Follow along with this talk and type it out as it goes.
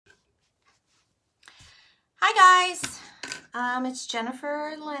Hi guys, it's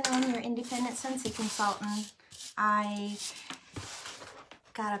Jennifer Lennon, your independent Scentsy consultant. I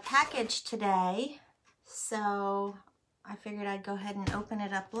got a package today, so I figured I'd go ahead and open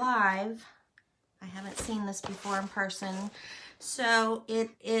it up live. I haven't seen this before in person. So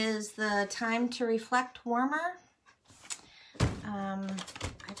it is the Time to Reflect Warmer.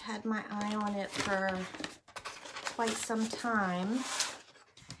 I've had my eye on it for quite some time,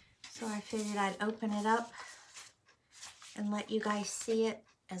 so I figured I'd open it up and let you guys see it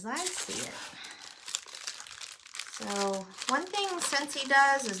as I see it. So one thing Scentsy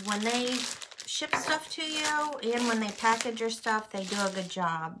does is when they ship stuff to you and when they package your stuff, they do a good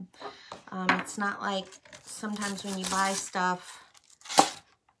job. It's not like sometimes when you buy stuff,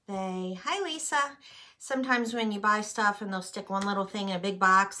 hi Lisa, sometimes when you buy stuff and they'll stick one little thing in a big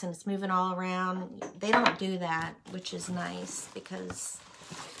box and it's moving all around. They don't do that, which is nice because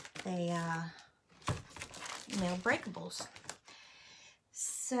they, breakables.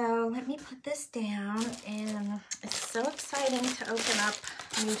 So let me put this down, and it's so exciting to open up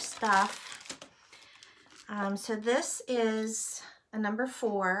new stuff. So this is a number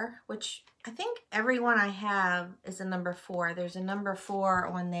 4, which I think every one I have is a number 4. There's a number 4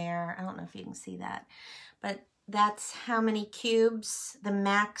 on there. I don't know if you can see that, but that's how many cubes, the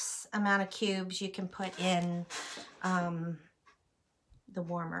max amount of cubes you can put in the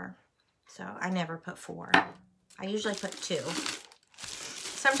warmer. So I never put 4. I usually put 2.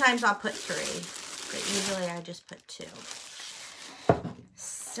 Sometimes I'll put 3, but usually I just put 2.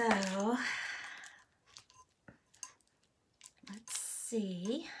 So let's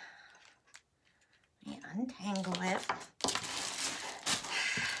see. Let me untangle it.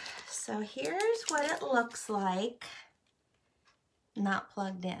 So here's what it looks like not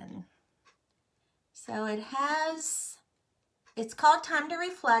plugged in. So it's called Time to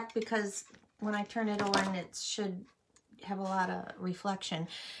Reflect because when I turn it on, it should have a lot of reflection.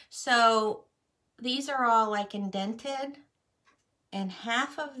 So these are all like indented, and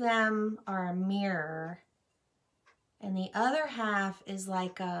half of them are a mirror, and the other half is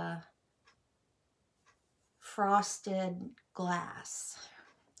like a frosted glass.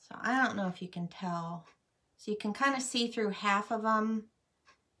 So I don't know if you can tell. So you can kind of see through half of them,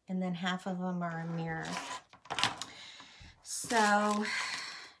 and then half of them are a mirror. So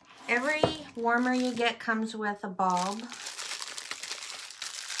every warmer you get comes with a bulb.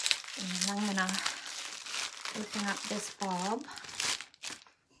 And I'm gonna open up this bulb.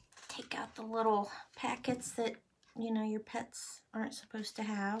 Take out the little packets that, your pets aren't supposed to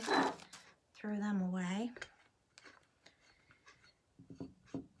have. Throw them away.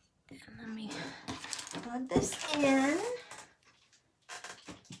 And let me plug this in.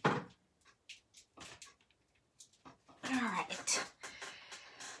 All right.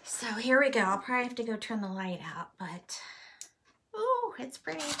 So here we go. I'll probably have to go turn the light out, but ooh, it's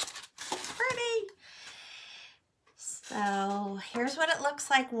pretty. Pretty. So here's what it looks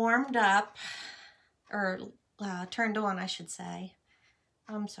like warmed up, or turned on, I should say.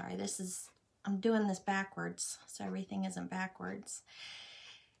 I'm sorry, I'm doing this backwards, so everything isn't backwards.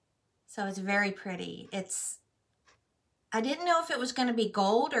 So it's very pretty. I didn't know if it was going to be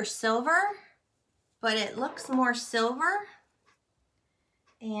gold or silver, but it looks more silver.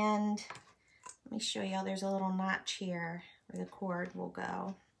 And let me show you, there's a little notch here where the cord will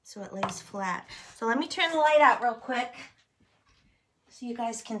go, so it lays flat. So let me turn the light out real quick so you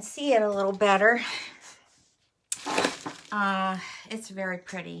guys can see it a little better. It's very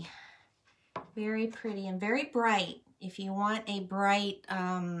pretty. Very pretty and very bright if you want a bright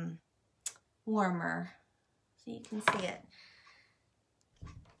warmer. So you can see it.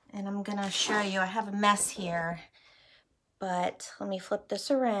 And I'm going to show you, I have a mess here, but let me flip this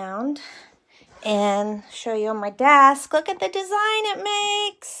around and show you on my desk. Look at the design it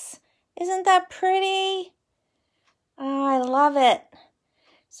makes. Isn't that pretty? Oh, I love it.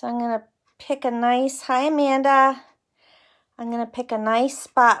 So I'm going to pick a nice, hi Amanda. I'm going to pick a nice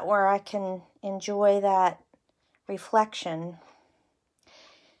spot where I can enjoy that reflection.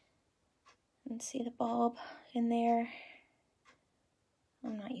 And see the bulb in there?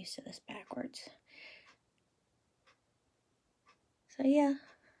 I'm not used to this backwards. So yeah.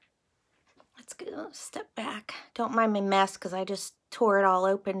 Let's go step back. Don't mind my mess because I just tore it all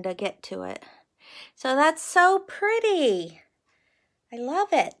open to get to it. So that's so pretty. I love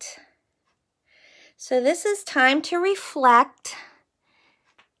it. So this is Time to Reflect.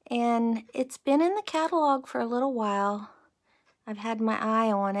 And it's been in the catalog for a little while. I've had my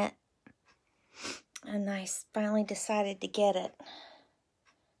eye on it. And I finally decided to get it.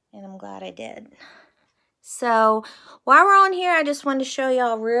 And I'm glad I did. So while we're on here, I just wanted to show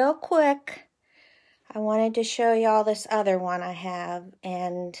y'all real quick I wanted to show y'all this other one I have,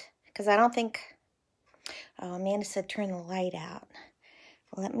 and because I don't think, oh, Amanda said turn the light out.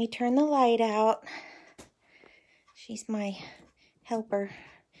 Let me turn the light out. She's my helper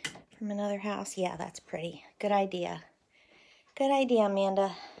from another house. Yeah, that's pretty. Good idea. Good idea,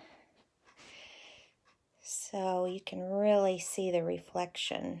 Amanda. So you can really see the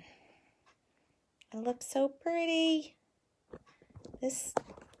reflection. It looks so pretty. This,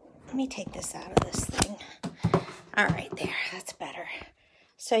 let me take this out of this thing. All right, there, that's better.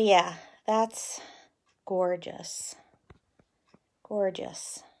 So yeah, that's gorgeous.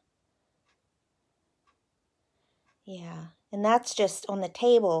 Gorgeous. Yeah, and that's just on the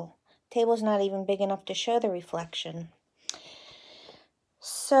table. Table's not even big enough to show the reflection.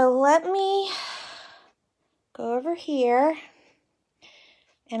 So let me go over here.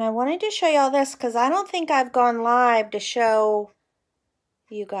 And I wanted to show y'all this because I don't think I've gone live to show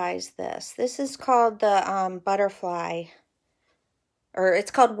you guys this. This is called the butterfly, or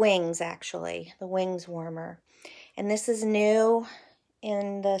it's called Wings actually, the Wings Warmer. And this is new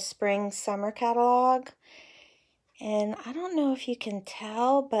in the spring summer catalog. And I don't know if you can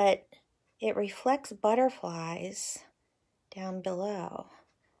tell, but it reflects butterflies down below.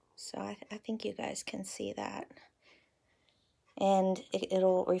 So I think you guys can see that. And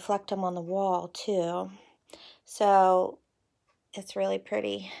it'll reflect them on the wall too. So it's really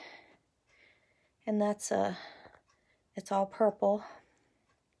pretty. And that's it's all purple.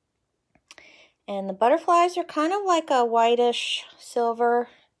 And the butterflies are kind of like a whitish silver.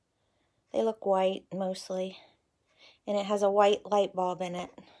 They look white mostly. And it has a white light bulb in it.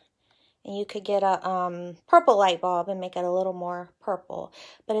 And you could get a purple light bulb and make it a little more purple.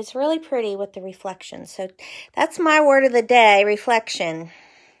 But it's really pretty with the reflection. So that's my word of the day, reflection.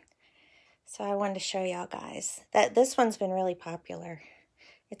 So I wanted to show y'all guys. This one's been really popular.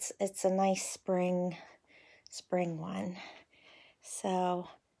 It's a nice spring one. So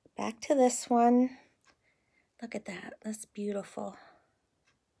back to this one. Look at that. That's beautiful.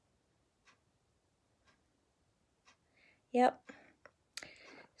 Yep.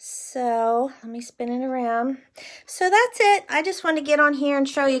 So let me spin it around. So that's it. I just want to get on here and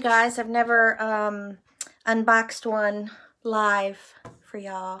show you guys. I've never unboxed one live for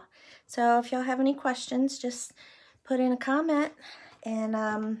y'all. So if y'all have any questions, just put in a comment,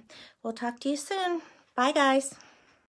 and we'll talk to you soon. Bye, guys.